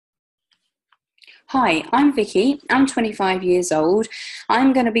Hi, I'm Vicky. I'm 25 years old.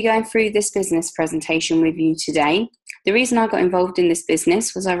 I'm going to be going through this business presentation with you today. The reason I got involved in this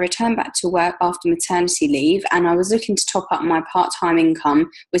business was I returned back to work after maternity leave and I was looking to top up my part-time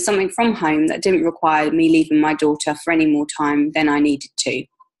income with something from home that didn't require me leaving my daughter for any more time than I needed to.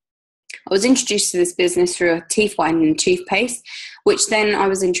 I was introduced to this business through a teeth whitening toothpaste, which then I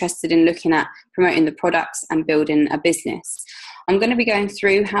was interested in looking at promoting the products and building a business. I'm going to be going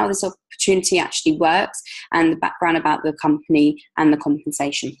through how this opportunity actually works and the background about the company and the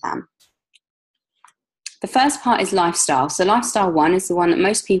compensation plan. The first part is lifestyle. So lifestyle 1 is the one that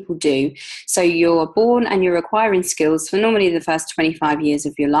most people do. So you're born and you're acquiring skills for normally the first 25 years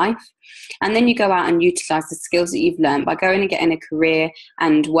of your life. And then you go out and utilize the skills that you've learned by going and getting a career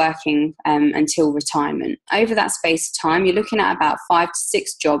and working until retirement. Over that space of time, you're looking at about 5 to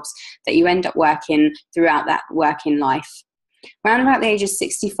 6 jobs that you end up working throughout that working life. Around about the age of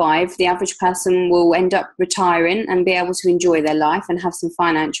 65, the average person will end up retiring and be able to enjoy their life and have some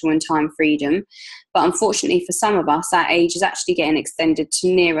financial and time freedom. But unfortunately for some of us, that age is actually getting extended to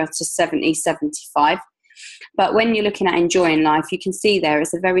nearer to 70, 75. But when you're looking at enjoying life, you can see there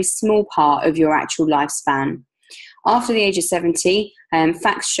is a very small part of your actual lifespan. After the age of 70,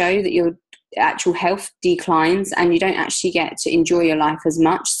 facts show that your actual health declines and you don't actually get to enjoy your life as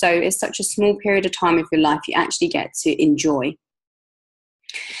much. So it's such a small period of time of your life you actually get to enjoy.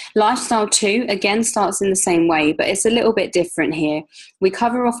 Lifestyle 2 again starts in the same way, but it's a little bit different here. We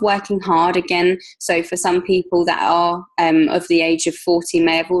cover off working hard again. So for some people that are of the age of 40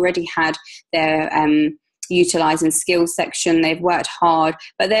 may have already had their utilising skills section, they've worked hard,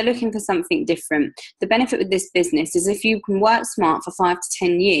 but they're looking for something different. The benefit with this business is if you can work smart for 5 to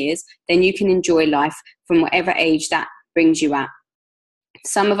 10 years, then you can enjoy life from whatever age that brings you at.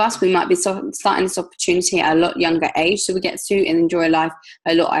 Some of us, we might be starting this opportunity at a lot younger age, so we get to enjoy life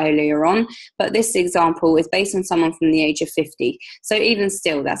a lot earlier on. But this example is based on someone from the age of 50. So even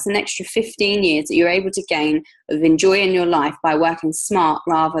still, that's an extra 15 years that you're able to gain of enjoying your life by working smart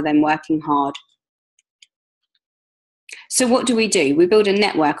rather than working hard. So what do? We build a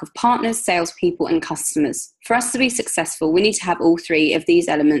network of partners, salespeople, and customers. For us to be successful, we need to have all 3 of these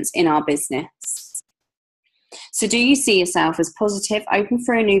elements in our business. So do you see yourself as positive, open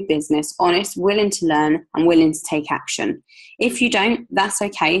for a new business, honest, willing to learn, and willing to take action? If you don't, that's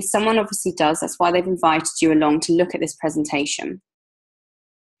okay. Someone obviously does. That's why they've invited you along to look at this presentation.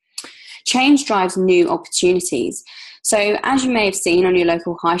 Change drives new opportunities. So as you may have seen on your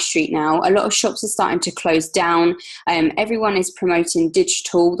local high street now, a lot of shops are starting to close down. Everyone is promoting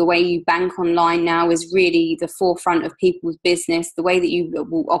digital. The way you bank online now is really the forefront of people's business. The way that you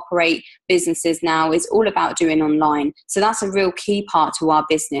will operate businesses now is all about doing online. So that's a real key part to our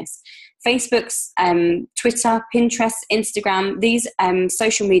business. Facebook's, Twitter, Pinterest, Instagram, these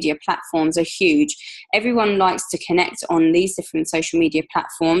social media platforms are huge. Everyone likes to connect on these different social media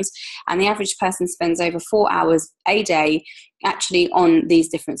platforms, and the average person spends over 4 hours a day actually on these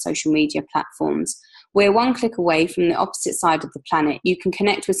different social media platforms. We're one click away from the opposite side of the planet. You can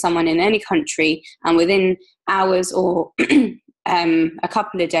connect with someone in any country, and within hours or a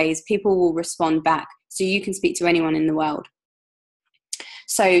couple of days, people will respond back, so you can speak to anyone in the world.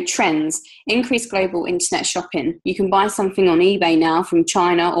 So trends, increased global internet shopping. You can buy something on eBay now from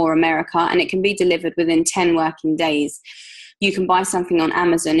China or America and it can be delivered within 10 working days. You can buy something on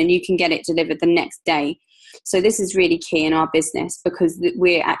Amazon and you can get it delivered the next day. So this is really key in our business because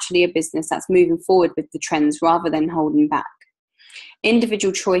we're actually a business that's moving forward with the trends rather than holding back.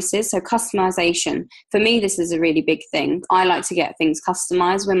 Individual choices, so customization. For me, this is a really big thing. I like to get things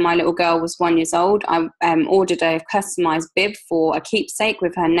customized. When my little girl was 1 year old, I ordered a customized bib for a keepsake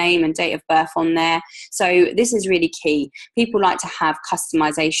with her name and date of birth on there. So this is really key. People like to have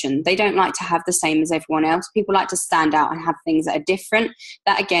customization. They don't like to have the same as everyone else. People like to stand out and have things that are different.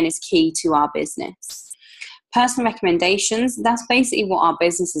 That again is key to our business. Personal recommendations, that's basically what our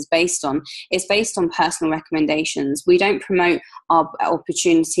business is based on. It's based on personal recommendations. We don't promote our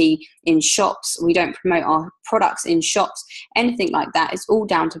opportunity in shops. We don't promote our products in shops, anything like that. It's all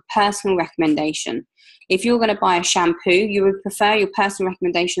down to personal recommendation. If you're going to buy a shampoo, you would prefer your personal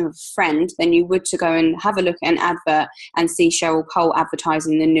recommendation of a friend than you would to go and have a look at an advert and see Cheryl Cole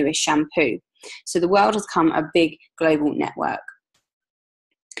advertising the newest shampoo. So the world has come a big global network.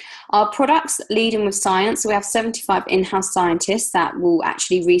 Our products lead in with science. So we have 75 in-house scientists that will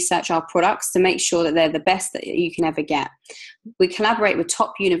actually research our products to make sure that they're the best that you can ever get. We collaborate with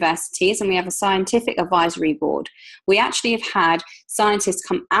top universities, and we have a scientific advisory board. We actually have had scientists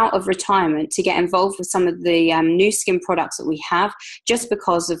come out of retirement to get involved with some of the Nu Skin products that we have, just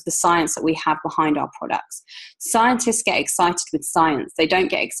because of the science that we have behind our products. Scientists get excited with science. They don't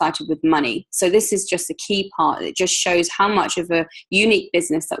get excited with money. So this is just a key part. It just shows how much of a unique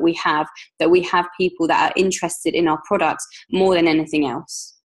business that we have people that are interested in our products more than anything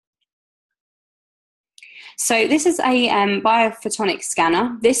else. So this is a biophotonic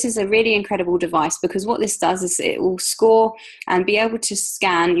scanner. This is a really incredible device, because what this does is it will score and be able to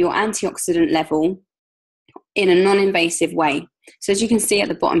scan your antioxidant level in a non-invasive way. So as you can see at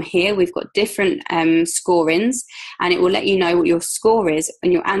the bottom here, we've got different scorings, and it will let you know what your score is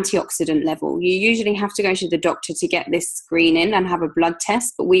and your antioxidant level. You usually have to go to the doctor to get this screening and have a blood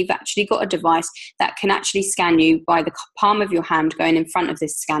test, but we've actually got a device that can actually scan you by the palm of your hand going in front of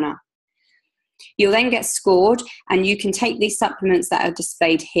this scanner. You'll then get scored, and you can take these supplements that are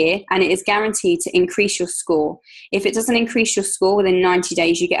displayed here, and it is guaranteed to increase your score. If it doesn't increase your score within 90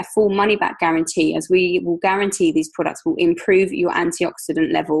 days, you get a full money back guarantee, as we will guarantee these products will improve your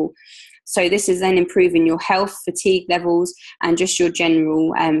antioxidant level. So this is then improving your health, fatigue levels, and just your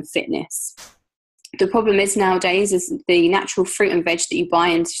general fitness. The problem is nowadays is the natural fruit and veg that you buy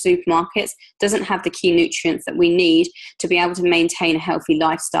into supermarkets doesn't have the key nutrients that we need to be able to maintain a healthy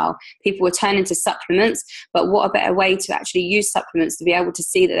lifestyle. People are turning to supplements, but what a better way to actually use supplements to be able to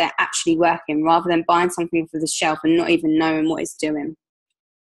see that they're actually working, rather than buying something off the shelf and not even knowing what it's doing.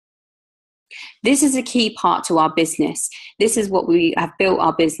 This is a key part to our business. This is what we have built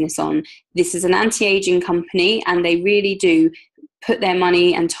our business on. This is an anti-aging company, and they really do put their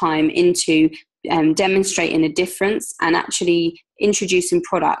money and time into demonstrating a difference and actually introducing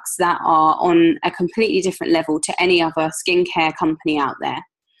products that are on a completely different level to any other skincare company out there.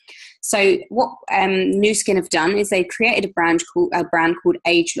 So what Nu Skin have done is they've created a brand called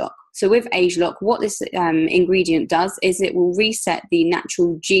ageLOC. So with ageLOC, what this ingredient does is it will reset the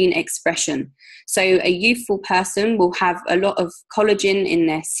natural gene expression. So a youthful person will have a lot of collagen in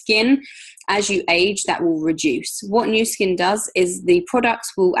their skin. As you age, that will reduce. What Nu Skin does is the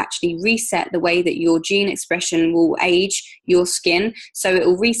products will actually reset the way that your gene expression will age your skin. So it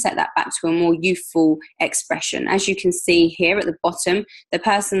will reset that back to a more youthful expression. As you can see here at the bottom, the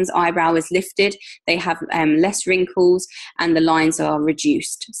person's eyebrow is lifted, they have less wrinkles, and the lines are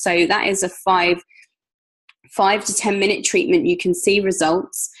reduced. So that is a 5 to 10 minute treatment. You can see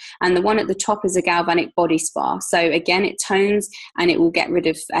results, and the one at the top is a galvanic body spa. So again, it tones and it will get rid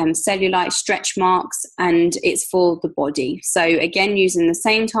of cellulite, stretch marks, and it's for the body. So again, using the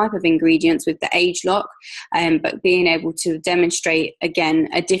same type of ingredients with the ageLOC, but being able to demonstrate again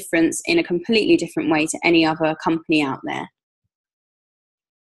a difference in a completely different way to any other company out there.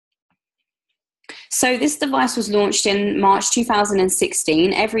 So this device was launched in March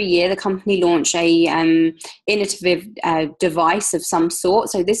 2016. Every year the company launch a innovative device of some sort.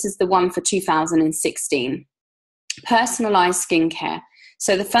 So this is the one for 2016. Personalized skincare.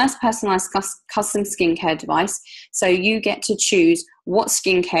 So the first personalized custom skincare device. So you get to choose what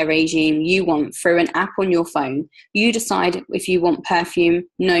skincare regime you want through an app on your phone. You decide if you want perfume,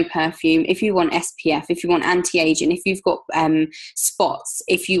 no perfume, if you want SPF, if you want anti-aging, if you've got spots,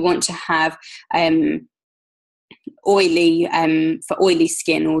 if you want to have oily for oily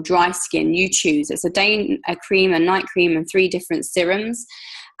skin or dry skin, you choose. It's a day, a cream, a night cream, and 3 different serums.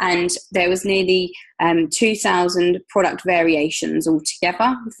 And there was nearly 2,000 product variations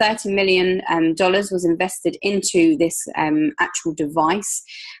altogether. $30 million was invested into this actual device.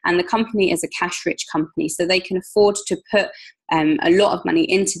 And the company is a cash-rich company, so they can afford to put a lot of money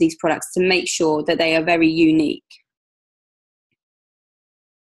into these products to make sure that they are very unique.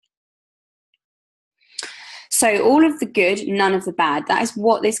 So all of the good, none of the bad. That is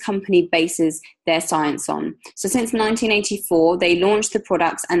what this company bases their science on. So since 1984, they launched the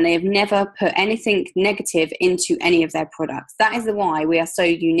products and they have never put anything negative into any of their products. That is why we are so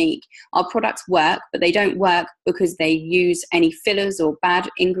unique. Our products work, but they don't work because they use any fillers or bad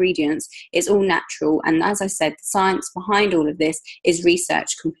ingredients. It's all natural. And as I said, the science behind all of this is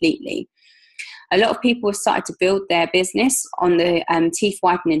researched completely. A lot of people have started to build their business on the teeth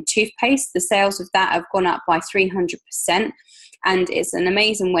whitening toothpaste. The sales of that have gone up by 300%. And it's an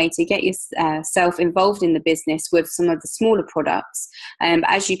amazing way to get yourself involved in the business with some of the smaller products. But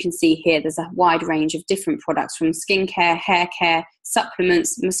as you can see here, there's a wide range of different products, from skincare, hair care,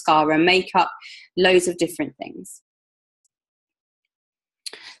 supplements, mascara, makeup, loads of different things.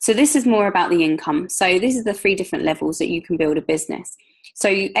 So this is more about the income. So this is the 3 different levels that you can build a business. So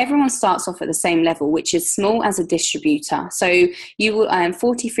everyone starts off at the same level, which is small as a distributor. So you will earn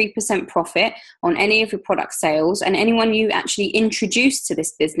 43% profit on any of your product sales, and anyone you actually introduce to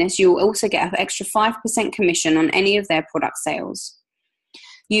this business, you'll also get an extra 5% commission on any of their product sales.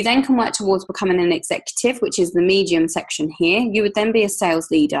 You then can work towards becoming an executive, which is the medium section here. You would then be a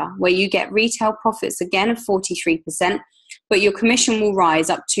sales leader, where you get retail profits again of 43%, but your commission will rise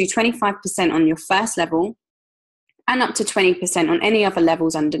up to 25% on your first level and up to 20% on any other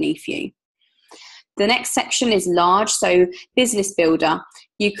levels underneath you. The next section is large, so business builder.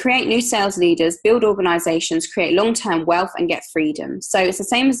 You create new sales leaders, build organizations, create long-term wealth, and get freedom. So it's the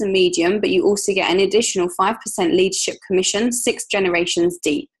same as a medium, but you also get an additional 5% leadership commission, 6 generations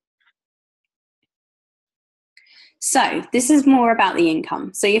deep. So this is more about the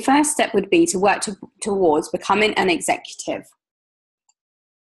income. So your first step would be to work towards becoming an executive.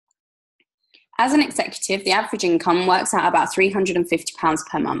 As an executive, the average income works out about £350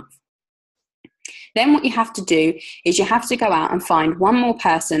 per month. Then what you have to do is you have to go out and find one more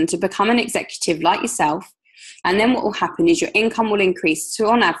person to become an executive like yourself. And then what will happen is your income will increase to,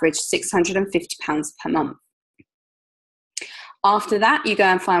 on average, £650 per month. After that, you go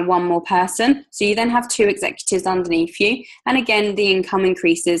and find one more person. So you then have 2 executives underneath you. And again, the income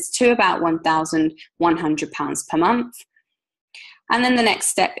increases to about £1,100 per month. And then the next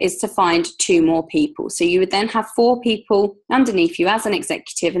step is to find 2 more people. So you would then have 4 people underneath you as an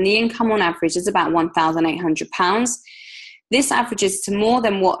executive, and the income on average is about £1,800. This averages to more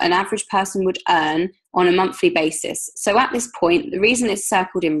than what an average person would earn on a monthly basis. So at this point, the reason it's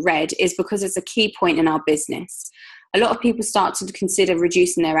circled in red is because it's a key point in our business. A lot of people start to consider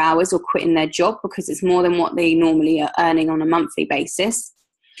reducing their hours or quitting their job because it's more than what they normally are earning on a monthly basis.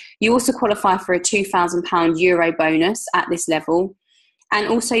 You also qualify for a £2,000 Euro bonus at this level. And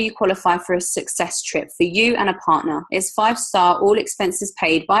also you qualify for a success trip for you and a partner. It's 5-star, all expenses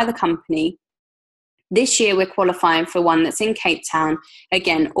paid by the company. This year we're qualifying for one that's in Cape Town.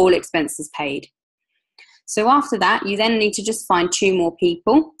 Again, all expenses paid. So after that, you then need to just find 2 more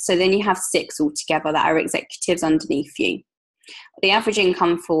people. So then you have 6 altogether that are executives underneath you. The average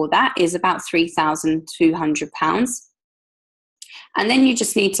income for that is about £3,200. And then you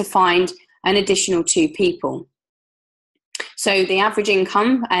just need to find an additional 2 people. So the average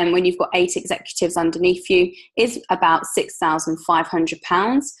income, when you've got 8 executives underneath you, is about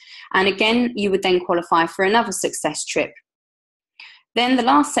 £6,500. And again, you would then qualify for another success trip. Then the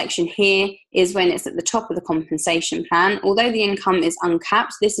last section here is when it's at the top of the compensation plan. Although the income is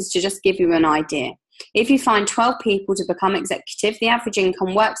uncapped, this is to just give you an idea. If you find 12 people to become executive, the average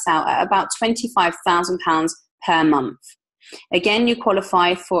income works out at about £25,000 per month. Again, you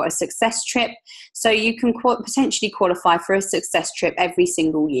qualify for a success trip, so you can potentially qualify for a success trip every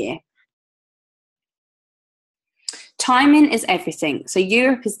single year. Timing is everything. So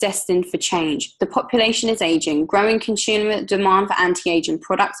Europe is destined for change. The population is aging, growing consumer demand for anti-aging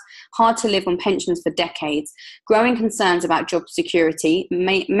products, hard to live on pensions for decades, growing concerns about job security,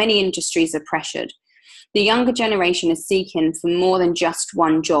 many industries are pressured. The younger generation is seeking for more than just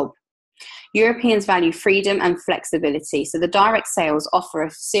one job. Europeans value freedom and flexibility, so the direct sales offer a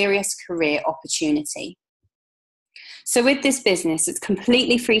serious career opportunity. So with this business, it's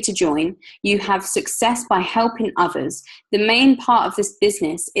completely free to join. You have success by helping others. The main part of this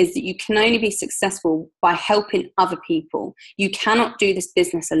business is that you can only be successful by helping other people. You cannot do this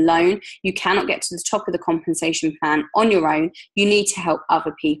business alone. You cannot get to the top of the compensation plan on your own. You need to help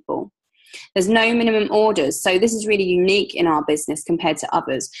other people. There's no minimum orders, so this is really unique in our business compared to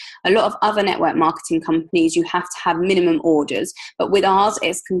others. A lot of other network marketing companies, you have to have minimum orders, but with ours,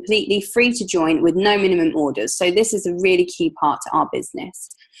 it's completely free to join with no minimum orders. So this is a really key part to our business.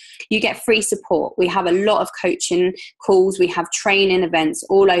 You get free support. We have a lot of coaching calls. We have training events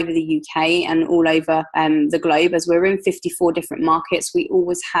all over the UK and all over the globe. As we're in 54 different markets, we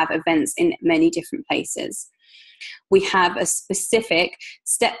always have events in many different places. We have a specific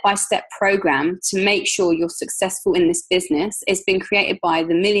step-by-step program to make sure you're successful in this business. It's been created by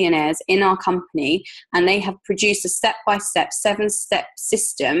the millionaires in our company, and they have produced a step-by-step, 7-step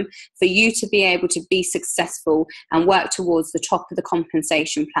system for you to be able to be successful and work towards the top of the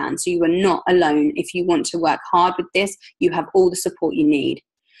compensation plan. So you are not alone. If you want to work hard with this, you have all the support you need.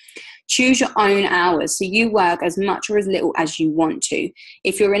 Choose your own hours, so you work as much or as little as you want to.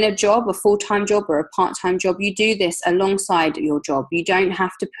 If you're in a job, a full-time job or a part-time job, you do this alongside your job. You don't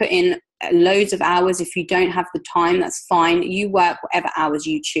have to put in loads of hours. If you don't have the time, that's fine. You work whatever hours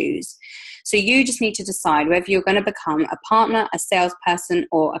you choose. So you just need to decide whether you're going to become a partner, a salesperson,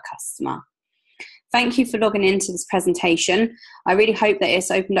 or a customer. Thank you for logging into this presentation. I really hope that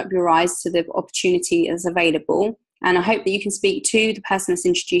it's opened up your eyes to the opportunity that's available. And I hope that you can speak to the person that's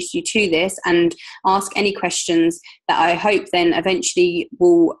introduced you to this and ask any questions that I hope then eventually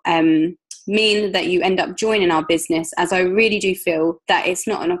will mean that you end up joining our business, as I really do feel that it's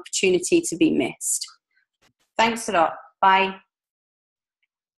not an opportunity to be missed. Thanks a lot. Bye.